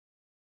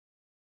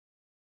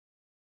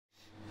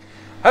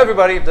Hi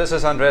everybody, this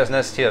is Andreas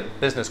Nest here,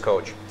 business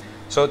coach.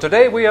 So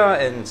today we are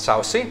in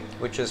Southsea,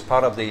 which is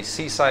part of the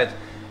seaside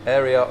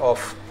area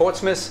of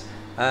Portsmouth,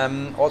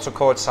 also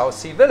called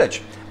Southsea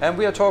Village. And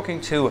we are talking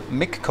to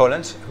Mick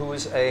Collins, who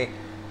is a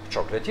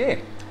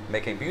chocolatier,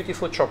 making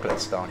beautiful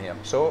chocolates down here.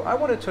 So I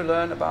wanted to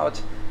learn about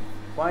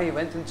why he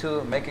went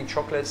into making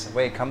chocolates,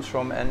 where he comes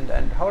from,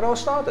 and how it all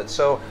started.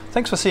 So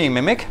thanks for seeing me,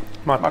 Mick.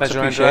 My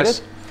pleasure,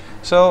 Andreas.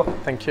 So,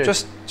 thank you.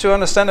 Just to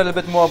understand a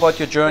little bit more about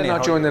your journey. When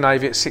I joined the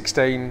Navy at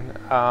 16.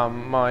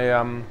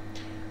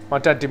 My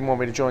dad didn't want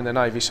me to join the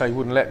Navy, so he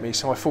wouldn't let me.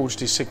 So I forged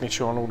his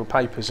signature on all the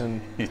papers, and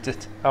you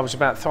did. I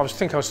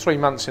think I was 3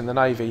 months in the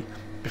Navy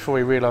before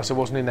he realised I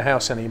wasn't in the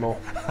house anymore.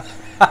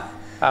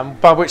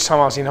 By which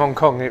time I was in Hong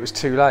Kong, and it was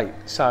too late.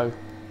 So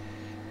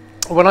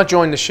when I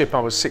joined the ship,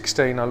 I was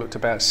 16. I looked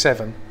about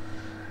 7,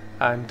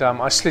 and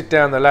I slid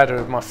down the ladder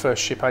of my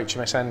first ship,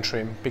 HMS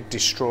Antrim, big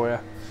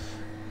destroyer.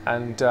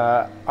 And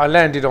I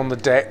landed on the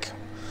deck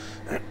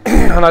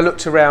and I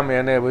looked around me,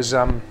 and there was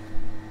a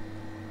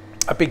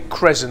big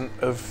crescent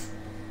of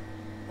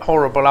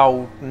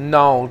horrible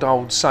gnarled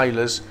old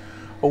sailors,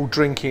 all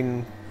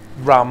drinking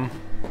rum,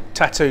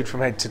 tattooed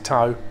from head to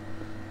toe,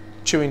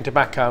 chewing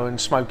tobacco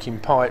and smoking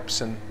pipes.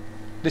 And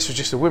this was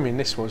just the women,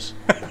 this was.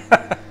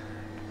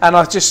 And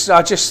I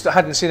just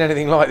hadn't seen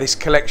anything like this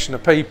collection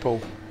of people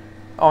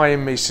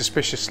eyeing me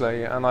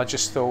suspiciously, and I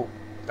just thought,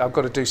 I've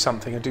got to do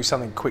something, and do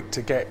something quick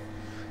to get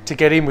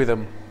in with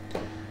them.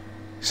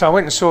 So I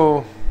went and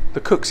saw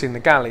the cooks in the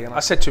galley, and I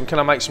said to them, can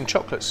I make some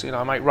chocolates? You know,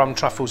 I make rum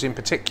truffles in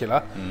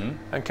particular,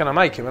 and can I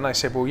make them? And they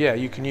said, well, yeah,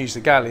 you can use the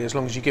galley as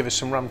long as you give us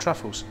some rum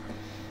truffles.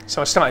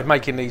 So I started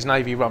making these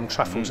Navy rum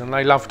truffles, and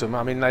they loved them.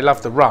 I mean, they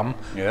loved the rum.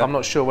 Yeah. I'm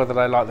not sure whether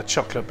they like the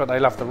chocolate, but they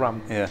love the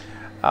rum. Yeah.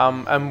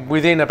 And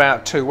within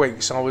about 2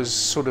 weeks, I was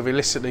sort of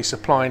illicitly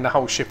supplying the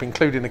whole ship,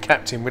 including the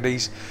captain, with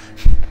these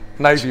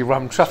Navy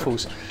rum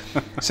truffles.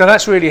 So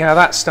that's really how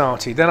that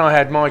started. Then I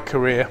had my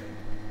career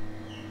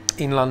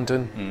in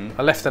London.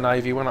 I left the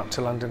Navy, went up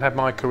to London, had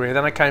my career.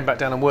 Then I came back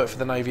down and worked for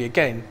the Navy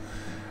again.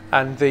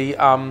 And the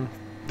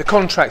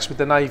contracts with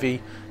the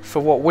Navy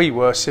for what we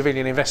were,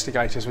 civilian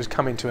investigators, was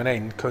coming to an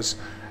end, because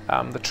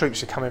the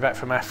troops were coming back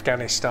from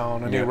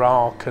Afghanistan and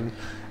Iraq and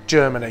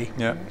Germany.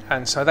 Yeah.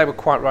 And so they were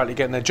quite rightly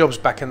getting their jobs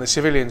back, and the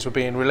civilians were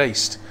being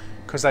released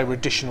because they were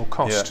additional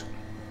cost.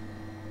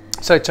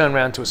 Yeah. So they turned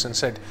around to us and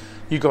said,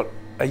 you got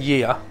a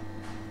year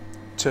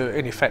to,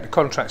 in effect, the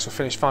contracts will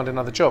finish, find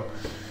another job.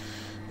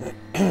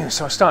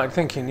 So I started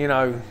thinking, you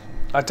know,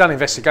 I'd done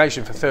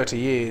investigation for 30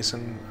 years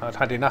and I'd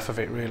had enough of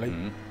it, really.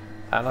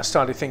 And I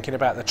started thinking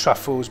about the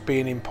truffles,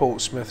 being in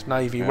Portsmouth,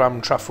 Navy rum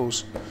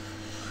truffles.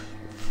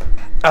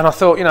 And I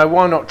thought, you know,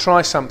 why not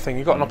try something?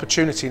 You've got an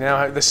opportunity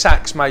now. The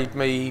sacks made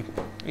me,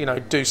 you know,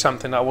 do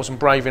something that I wasn't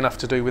brave enough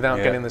to do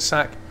without getting the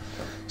sack.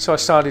 So I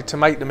started to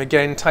make them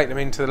again, take them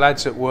into the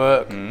lads at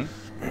work,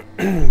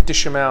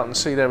 dish them out and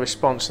see their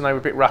response. And they were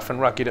a bit rough and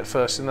rugged at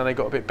first, and then they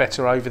got a bit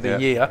better over the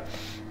year.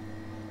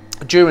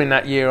 During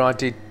that year, I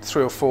did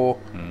 3 or 4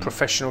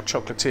 professional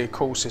chocolatier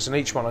courses, and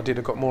each one I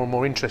got more and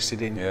more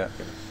interested in. Yeah.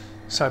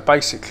 So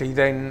basically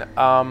then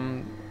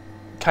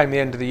came the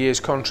end of the year's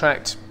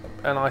contract,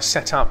 and I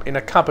set up in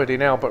a cupboard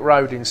in Albert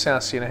Road in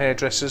Southsea in a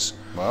hairdresser's.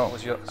 Wow.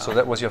 So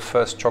that was your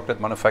first chocolate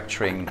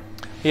manufacturing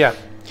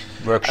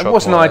workshop? It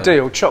wasn't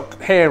ideal.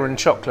 Hair and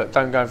chocolate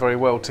don't go very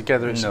well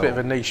together. It's a bit of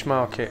a niche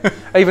market.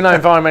 Even though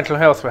environmental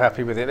health were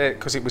happy with it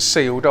because it was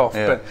sealed off,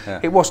 but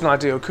it wasn't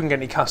ideal. Couldn't get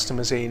any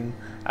customers in,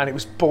 and it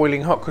was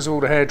boiling hot because all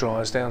the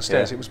hairdryers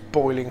downstairs. It was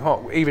boiling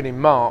hot, even in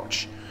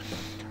March.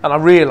 And I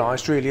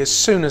realised, really, as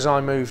soon as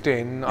I moved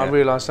in, I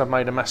realised I'd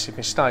made a massive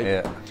mistake.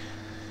 Yeah.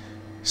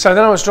 So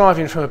then I was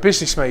driving from a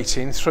business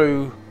meeting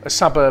through a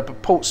suburb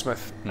of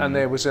Portsmouth, and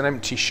there was an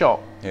empty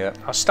shop. Yeah.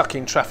 I was stuck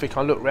in traffic.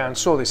 I looked round,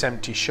 saw this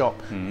empty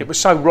shop. It was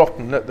so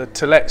rotten that the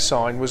to let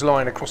sign was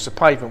lying across the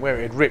pavement where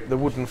it had ripped the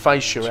wooden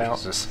fascia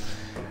out.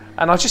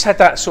 And I just had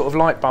that sort of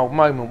light bulb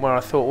moment where I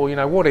thought, well, you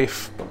know, what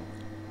if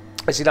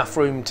there's enough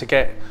room to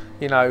get,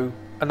 you know,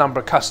 a number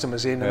of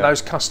customers in, and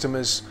those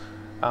customers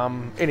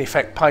in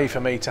effect pay for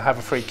me to have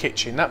a free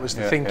kitchen. That was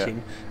the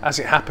thinking. As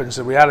it happens,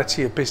 the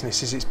reality of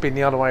business is it's been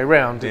the other way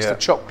around. It's the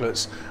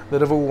chocolates that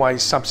have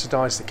always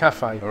subsidised the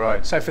cafe.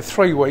 Right. So for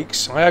 3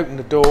 weeks, I opened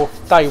the door.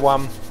 Day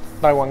one,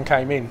 no one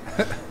came in.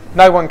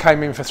 No one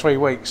came in for 3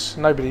 weeks.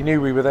 Nobody knew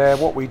we were there,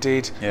 what we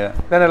did. Yeah.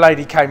 Then a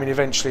lady came in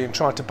eventually and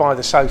tried to buy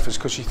the sofas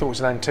because she thought it was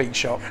an antique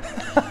shop.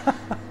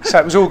 So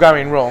it was all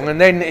going wrong. And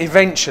then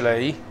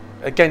eventually,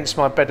 against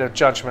my better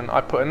judgment,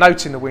 I put a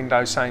note in the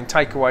window saying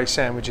takeaway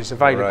sandwiches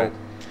available. Right.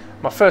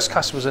 My first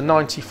customer was a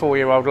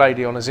 94-year-old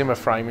lady on a Zimmer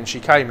frame, and she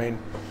came in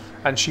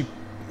and she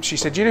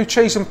said, "Do you do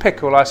cheese and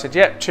pickle?" I said,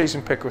 "Yep, cheese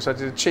and pickle." So I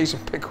did a cheese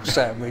and pickle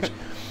sandwich.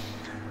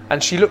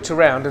 And she looked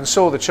around and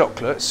saw the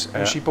chocolates,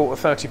 and she bought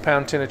a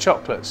 £30 tin of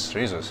chocolates.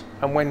 Jesus.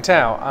 And went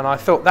out. And I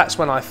thought, that's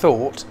when I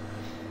thought,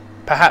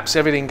 perhaps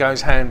everything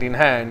goes hand in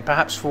hand.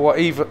 Perhaps for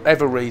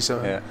whatever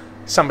reason,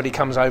 somebody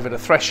comes over the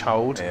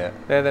threshold, Yeah.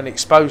 they're then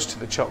exposed to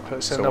the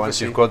chocolates. So and once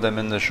obviously you've got them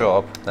in the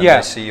shop, then Yeah.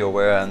 they see your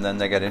wear and then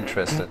they get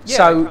interested.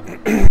 So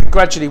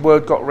gradually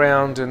word got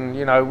round, and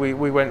you know, we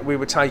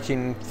were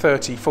taking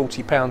 30,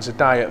 40 pounds a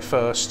day at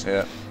first,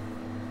 Yeah.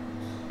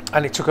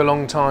 and it took a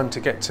long time to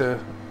get to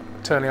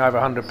turning over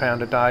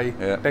 £100 a day,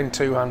 Yeah. then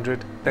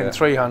 200, then Yeah.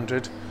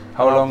 300.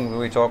 How long were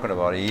we talking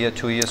about? A year,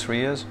 2 years, 3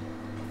 years?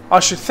 I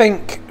should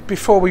think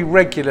before we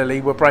regularly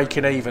were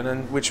breaking even,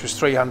 and which was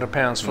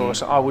 £300 for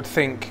us, I would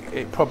think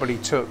it probably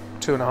took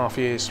 2.5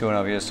 years.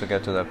 2.5 years to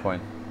get to that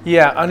point.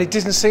 Yeah, and it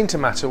didn't seem to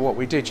matter what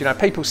we did. You know,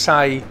 people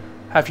say,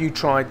 have you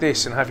tried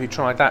this and have you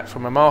tried that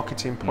from a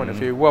marketing point of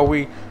view? Well,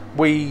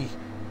 we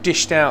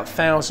dished out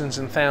thousands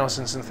and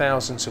thousands and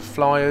thousands of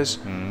flyers.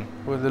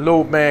 When the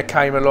Lord Mayor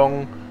came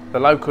along, the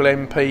local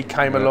MP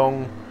came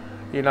along,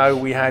 you know,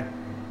 we had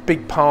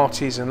big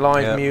parties and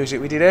live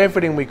music. We did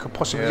everything we could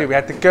possibly do. We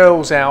had the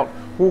girls out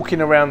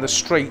walking around the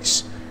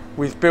streets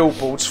with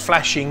billboards,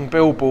 flashing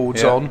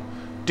billboards on,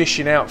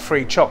 dishing out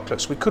free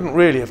chocolates. We couldn't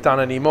really have done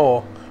any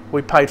more.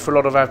 We paid for a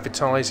lot of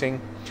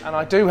advertising. And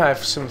I do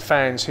have some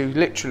fans who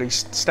literally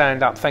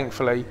stand up,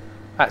 thankfully,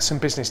 at some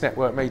business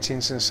network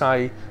meetings and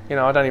say, you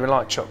know, I don't even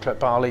like chocolate,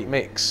 but I'll eat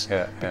Mix.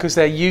 Because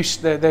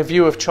their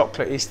view of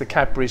chocolate is the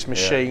Cadbury's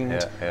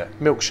machined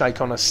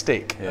milkshake on a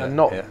stick, and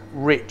not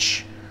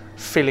rich,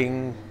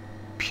 filling,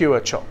 pure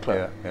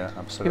chocolate. Yeah,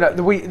 absolutely. You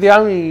know, the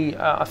only,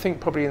 I think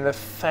probably in the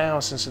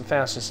thousands and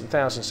thousands and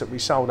thousands that we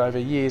sold over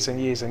years and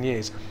years and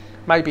years,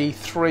 maybe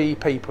 3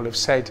 people have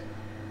said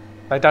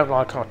they don't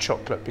like our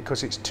chocolate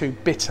because it's too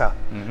bitter.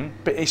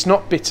 But it's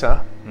not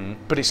bitter,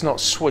 but it's not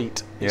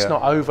sweet. It's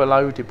not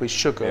overloaded with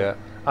sugar.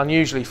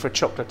 Unusually for a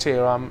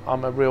chocolatier,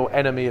 I'm a real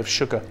enemy of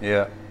sugar.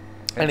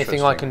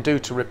 Anything I can do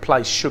to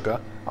replace sugar,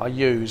 I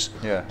use.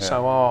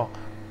 So our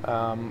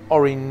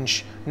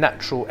orange,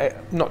 natural,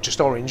 not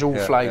just orange, all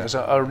flavours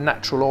are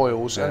natural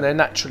oils, and they're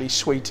naturally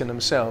sweet in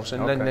themselves,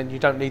 and then you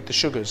don't need the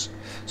sugars.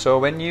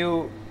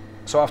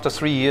 So after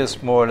 3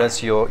 years, more or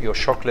less, your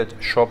chocolate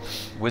shop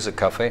with a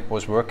cafe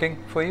was working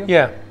for you?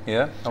 Yeah.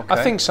 Okay.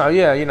 I think so,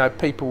 yeah. You know,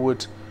 people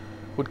would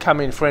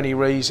come in for any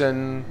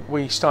reason.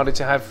 We started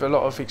to have a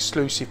lot of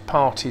exclusive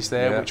parties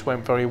there, which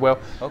went very well.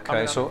 Okay, I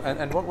mean, so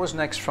and what was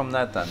next from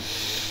that then?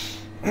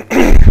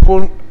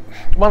 Well,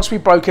 once we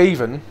broke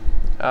even,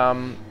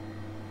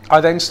 I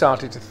then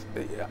started to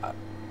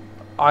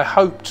I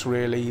hoped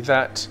really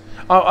that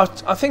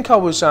I think I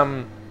was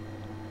on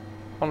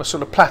a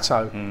sort of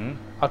plateau.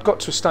 I'd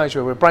got to a stage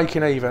where we're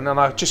breaking even, and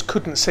I just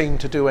couldn't seem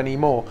to do any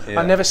more.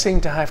 I never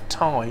seemed to have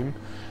time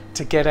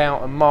to get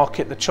out and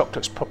market the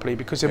chocolates properly,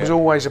 because there was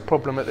always a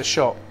problem at the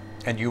shop.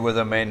 And you were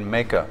the main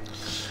maker?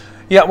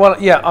 Yeah, well,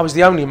 yeah, I was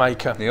the only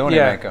maker. The only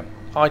maker.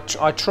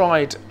 I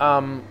tried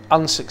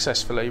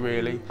unsuccessfully,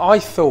 really. I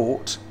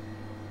thought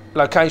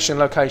location,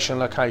 location,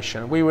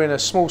 location. We were in a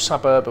small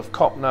suburb of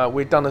Copner.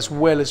 We'd done as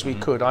well as we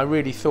could. I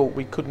really thought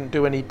we couldn't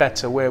do any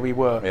better where we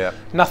were.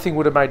 Nothing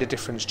would have made a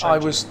difference. I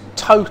was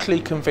totally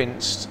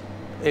convinced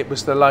it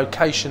was the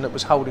location that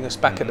was holding us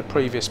back at the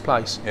previous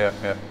place.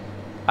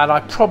 And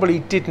I probably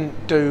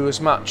didn't do as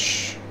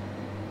much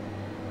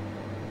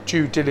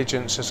due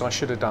diligence as I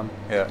should have done.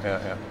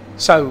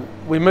 So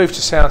we moved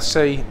to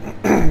Southsea.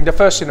 The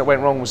first thing that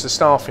went wrong was the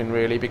staffing,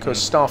 really,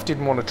 because staff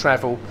didn't want to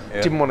travel,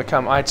 didn't want to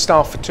come. I had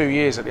staff for 2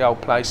 years at the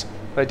old place.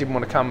 They didn't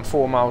want to come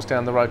 4 miles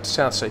down the road to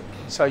Southsea.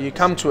 So you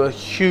come to a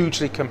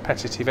hugely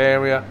competitive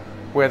area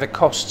where the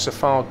costs are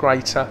far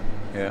greater,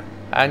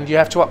 and you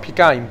have to up your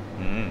game.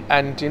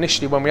 And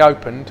initially when we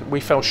opened, we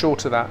fell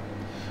short of that.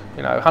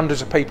 You know,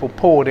 hundreds of people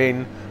poured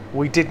in.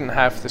 We didn't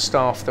have the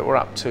staff that were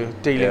up to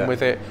dealing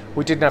with it.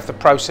 We didn't have the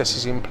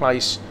processes in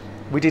place.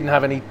 We didn't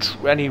have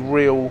any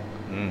real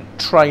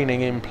training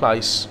in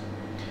place.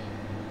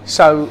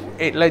 So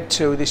it led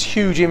to this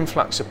huge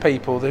influx of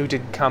people who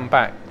didn't come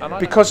back. And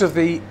because of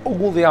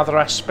all the other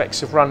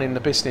aspects of running the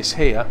business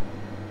here,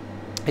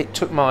 it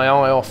took my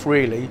eye off,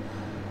 really,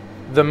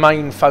 the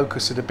main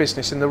focus of the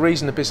business and the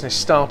reason the business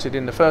started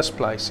in the first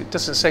place. It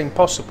doesn't seem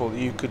possible that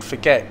you could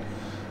forget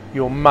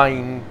your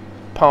main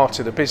part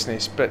of the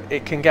business, but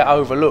it can get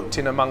overlooked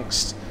in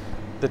amongst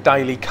the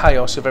daily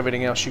chaos of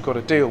everything else you've got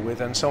to deal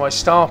with. And so I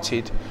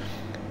started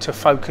to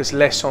focus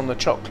less on the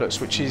chocolates,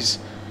 which is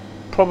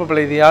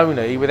probably the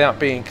only, without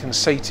being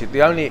conceited,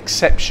 the only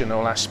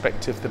exceptional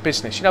aspect of the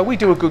business. You know, we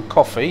do a good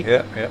coffee,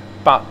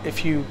 but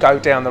if you go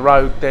down the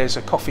road, there's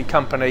a coffee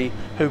company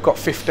who've got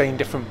 15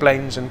 different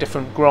blends and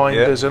different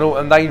grinders and all,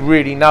 and they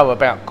really know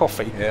about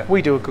coffee.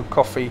 We do a good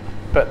coffee,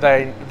 but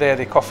they're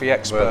the coffee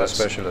experts. We're the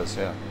specialists,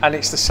 And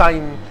it's the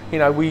same, you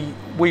know,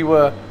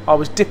 I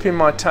was dipping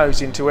my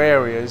toes into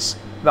areas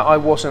that I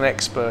wasn't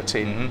expert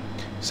in.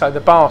 So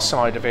the bar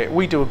side of it,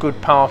 we do a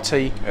good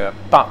party,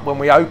 but when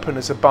we open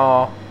as a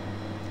bar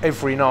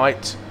every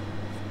night,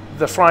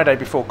 the Friday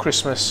before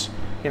Christmas,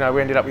 you know,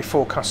 we ended up with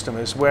 4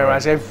 customers,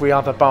 whereas every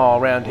other bar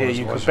around here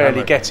you could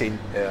barely get in.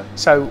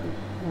 So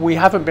we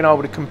haven't been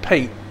able to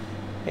compete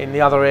in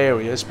the other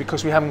areas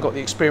because we haven't got the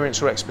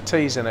experience or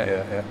expertise in it.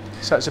 Yeah.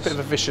 So it's a bit of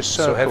a vicious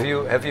circle.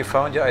 So have you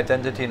found your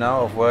identity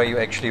now of where you're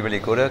actually really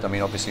good at? I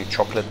mean, obviously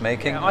chocolate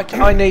making. Yeah,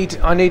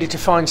 I needed to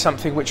find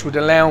something which would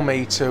allow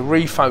me to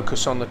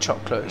refocus on the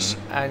chocolates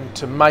and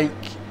to make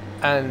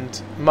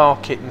and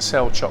market and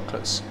sell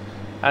chocolates.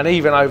 And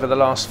even over the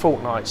last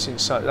fortnight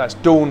since that's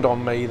dawned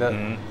on me that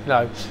you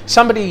know,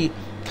 somebody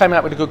came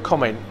out with a good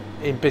comment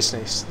in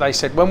business. They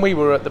said when we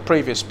were at the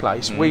previous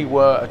place, we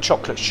were a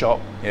chocolate shop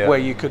where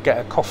you could get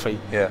a coffee.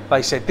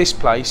 They said this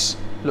place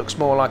looks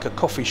more like a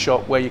coffee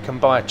shop where you can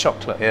buy a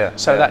chocolate.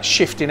 So that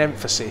shift in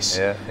emphasis,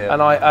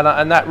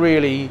 and that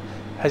really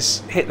has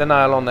hit the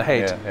nail on the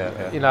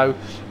head. You know,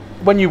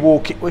 when you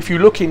walk, if you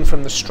look in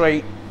from the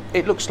street,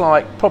 it looks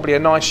like probably a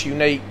nice,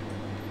 unique,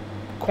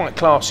 quite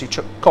classy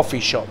coffee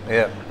shop,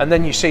 and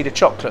then you see the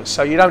chocolates,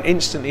 so you don't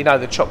instantly know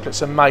the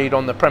chocolates are made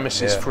on the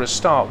premises for a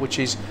start, which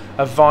is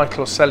a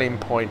vital selling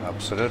point.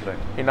 Absolutely.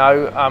 You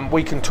know,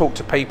 we can talk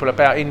to people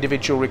about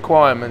individual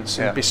requirements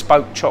and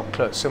bespoke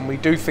chocolates, and we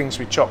do things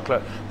with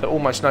chocolate that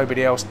almost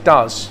nobody else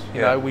does. You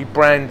know, we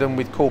brand them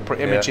with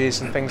corporate images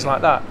and things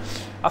like that.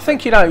 I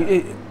think, you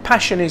know,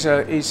 passion is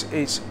a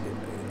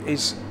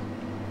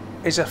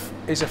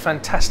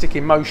fantastic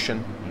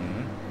emotion.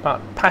 But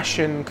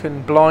passion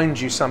can blind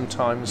you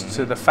sometimes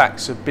to the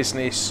facts of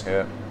business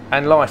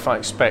and life, I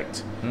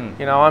expect.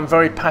 You know, I'm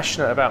very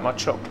passionate about my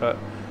chocolate,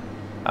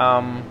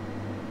 but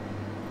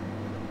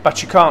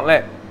you can't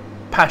let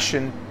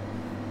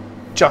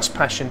just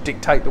passion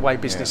dictate the way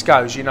business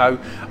goes. You know,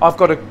 I've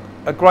got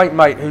a great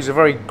mate who's a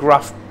very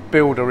gruff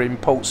builder in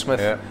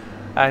Portsmouth,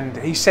 and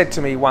he said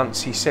to me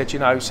once, he said, you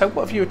know, so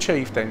what have you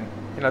achieved then?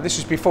 You know, this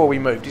is before we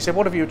moved. He said,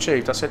 what have you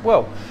achieved? I said,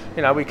 well,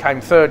 you know, we came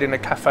third in the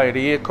Cafe of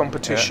the Year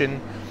competition.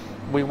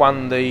 We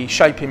won the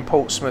Shaping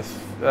Portsmouth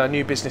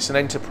New Business and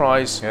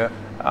Enterprise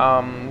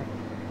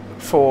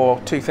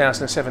for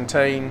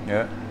 2017.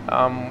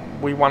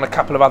 We won a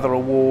couple of other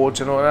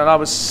awards, and I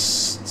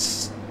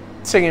was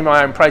singing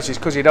my own praises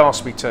because he'd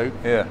asked me to.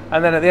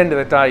 And then at the end of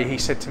the day, he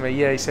said to me,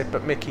 he said,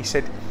 but Mick, he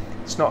said,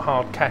 it's not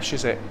hard cash,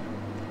 is it?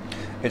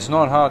 It's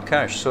not hard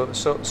cash. So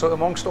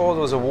amongst all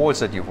those awards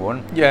that you've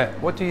won,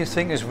 what do you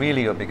think is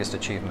really your biggest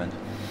achievement?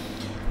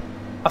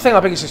 I think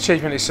my biggest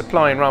achievement is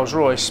supplying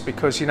Rolls-Royce,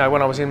 because, you know,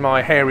 when I was in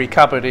my hairy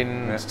cupboard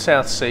in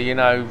Southsea, you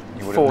know,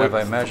 you would have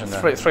never imagined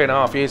that.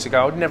 3.5 years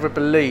ago, I'd never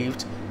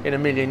believed in a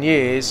million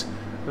years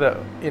that,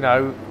 you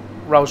know,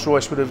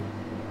 Rolls-Royce would have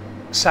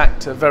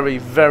sacked a very,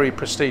 very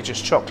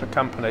prestigious chocolate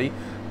company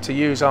to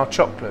use our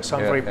chocolates.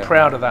 I'm very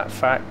proud of that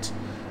fact.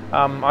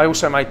 I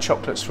also made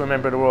chocolates for a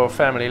member of the royal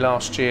family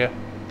last year,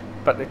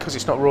 but because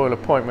it's not royal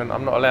appointment,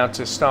 I'm not allowed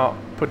to start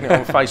putting it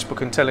on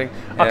Facebook and telling.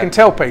 I can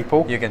tell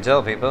people. You can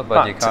tell people,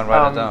 but you can't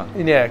write it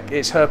down. Yeah,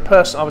 it's her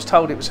personal. I was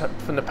told it was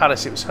from the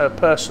palace. It was her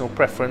personal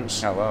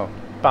preference. Oh wow!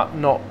 But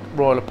not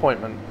royal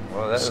appointment.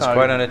 Well, that's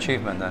quite an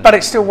achievement then. But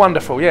it's still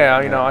wonderful.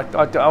 Yeah, you know,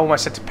 I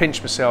almost had to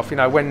pinch myself. You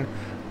know, when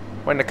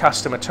the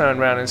customer turned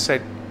around and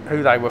said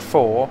who they were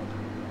for,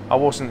 I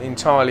wasn't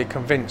entirely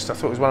convinced. I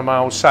thought it was one of my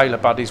old sailor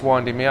buddies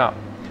winding me up.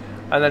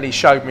 And then he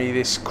showed me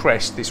this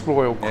crest, this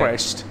royal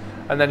crest.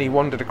 And then he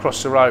wandered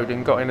across the road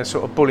and got in a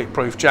sort of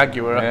bulletproof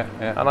Jaguar,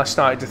 and I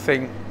started to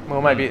think,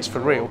 well, maybe it's for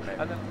real.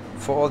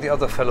 For all the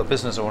other fellow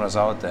business owners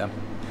out there,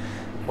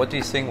 what do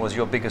you think was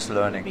your biggest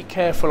learning? Be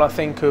careful, I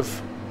think,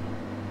 of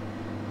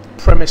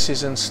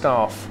premises and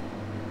staff.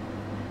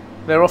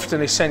 They're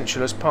often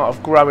essential as part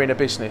of growing a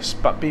business,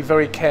 but be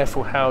very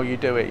careful how you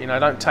do it. You know,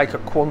 don't take a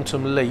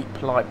quantum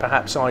leap like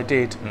perhaps I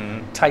did.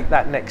 Take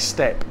that next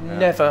step.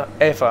 Never,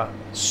 ever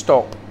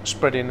stop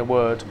spreading the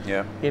word.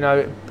 You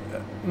know,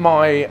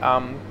 my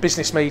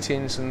business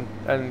meetings and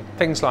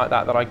things like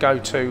that I go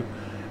to,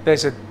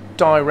 there's a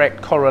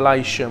direct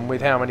correlation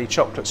with how many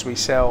chocolates we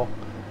sell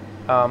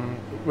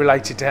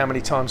related to how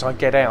many times I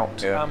get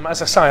out.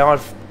 As I say,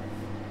 I've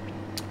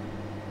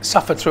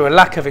suffered through a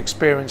lack of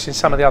experience in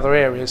some of the other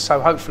areas,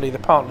 so hopefully the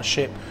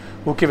partnership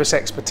will give us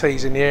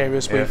expertise in the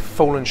areas we've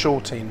fallen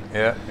short in.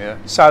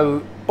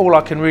 So all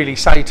I can really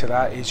say to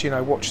that is, you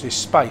know, watch this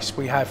space.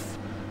 We have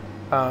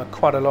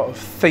quite a lot of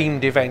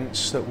themed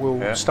events that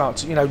will start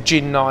to, you know,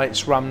 gin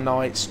nights, rum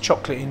nights,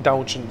 chocolate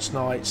indulgence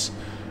nights.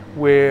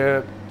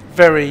 We're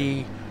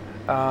very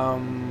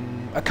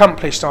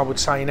accomplished, I would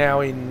say,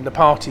 now in the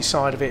party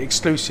side of it,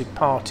 exclusive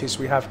parties.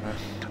 We have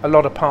a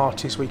lot of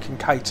parties we can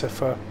cater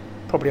for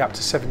probably up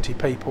to 70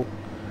 people,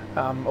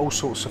 all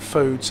sorts of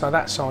food, so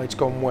that side's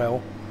gone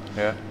well.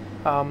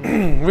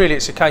 Really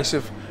it's a case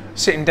of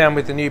sitting down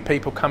with the new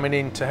people coming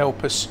in to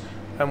help us,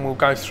 and we'll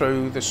go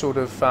through the sort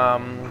of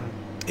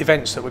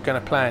events that we're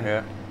going to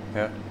plan.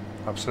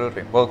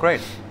 Absolutely. Well,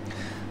 great.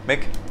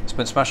 Mick, it's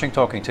been smashing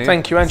talking to you.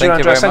 Thank you,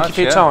 Andreas. Thank you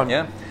for your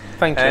time.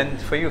 Thank you.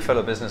 And for you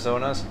fellow business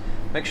owners,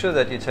 make sure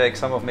that you take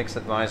some of Mick's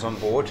advice on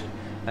board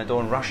and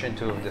don't rush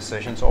into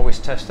decisions. Always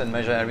test and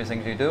measure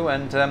everything you do,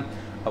 and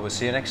I will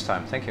see you next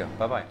time. Thank you.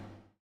 Bye-bye.